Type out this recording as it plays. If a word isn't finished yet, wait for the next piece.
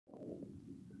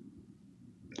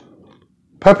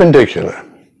Perpendicular,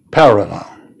 parallel,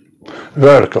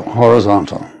 vertical,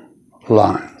 horizontal,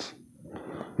 lines.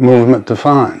 Movement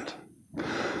defined.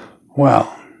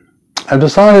 Well, I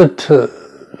decided to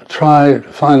try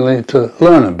finally to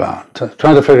learn about, to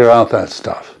try to figure out that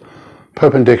stuff,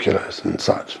 perpendiculars and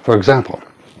such. For example,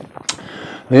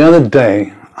 the other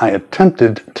day I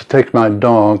attempted to take my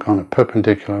dog on a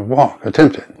perpendicular walk,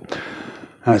 attempted.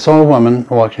 And I saw a woman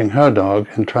walking her dog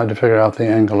and tried to figure out the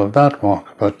angle of that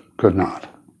walk, but could not.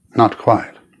 Not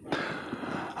quite.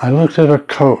 I looked at her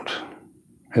coat.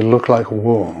 It looked like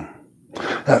wool.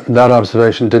 That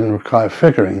observation didn't require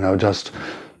figuring, though, just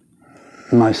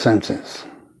my senses.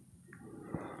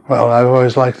 Well, I've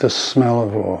always liked the smell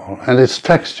of wool, and its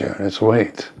texture, its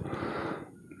weight.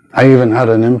 I even had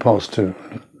an impulse to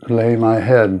lay my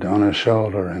head on her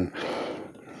shoulder and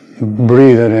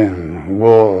breathe it in,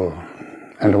 wool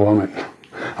and a woman.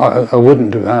 I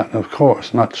wouldn't do that, of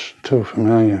course, much too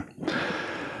familiar.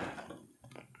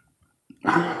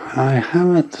 I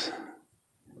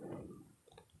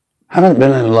haven't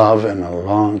been in love in a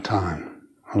long time.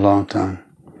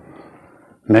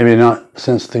 Maybe not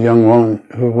since the young woman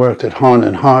who worked at Horn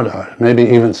and Hardart, maybe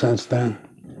even since then.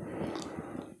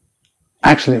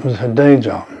 Actually, it was her day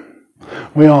job.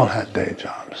 We all had day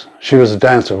jobs. She was a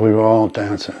dancer, we were all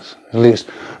dancers. At least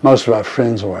most of our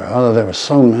friends were, although there were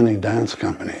so many dance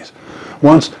companies.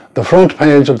 Once, the front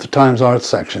page of the Times Arts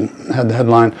section had the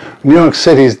headline, New York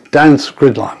City's Dance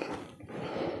Gridlock.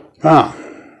 Well,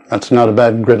 that's not a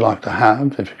bad gridlock to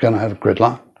have if you're going to have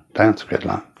gridlock, dance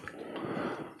gridlock.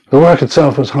 The work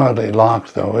itself was hardly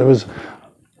locked, though. It was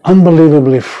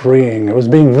unbelievably freeing. It was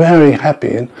being very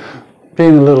happy and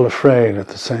being a little afraid at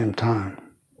the same time.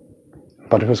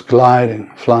 But it was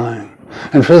gliding, flying,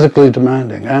 and physically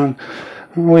demanding, and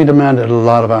we demanded a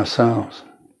lot of ourselves.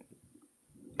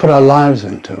 Put our lives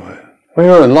into it. We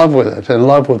were in love with it, in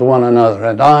love with one another,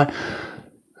 and I,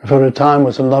 for a time,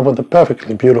 was in love with a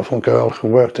perfectly beautiful girl who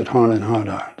worked at Horn and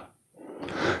Hardart.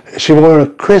 She wore a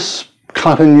crisp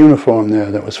cotton uniform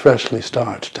there that was freshly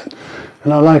starched,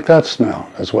 and I liked that smell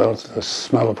as well as the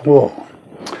smell of wool.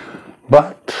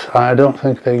 But I don't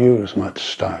think they use much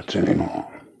starch anymore.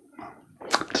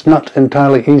 It's not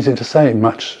entirely easy to say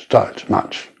much starch,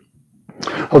 much.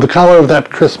 Oh, the color of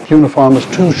that crisp uniform was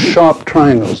two sharp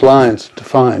triangles, lines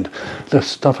defined, the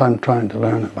stuff I'm trying to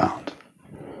learn about.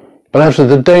 But after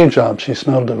the day job, she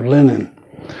smelled of linen.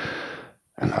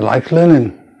 And I like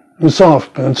linen. It was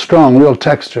soft and strong, real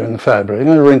texture in the fabric.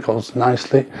 It wrinkles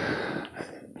nicely.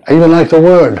 I even like the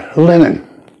word, linen.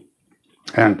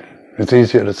 And it's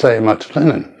easier to say much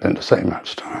linen than to say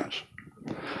much starch.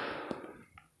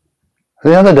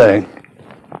 The other day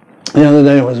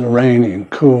it was rainy and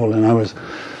cool, and I was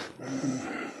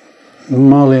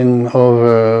mulling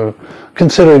over,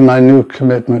 considering my new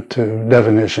commitment to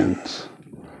definitions.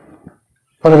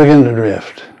 But I began to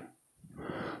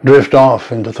drift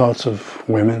off into thoughts of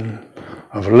women,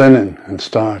 of linen and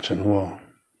starch and wool.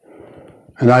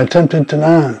 And I attempted to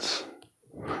dance.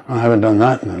 I haven't done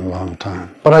that in a long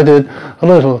time, but I did a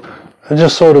little,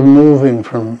 just sort of moving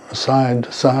from side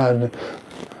to side,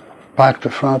 back to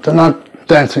front, and not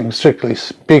dancing strictly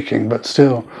speaking, but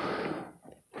still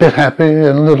a bit happy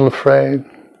and a little afraid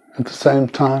at the same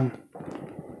time,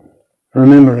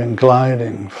 remembering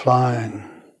gliding, flying.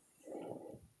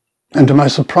 And to my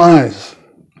surprise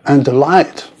and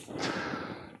delight,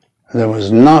 there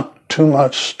was not too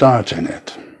much starch in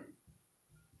it.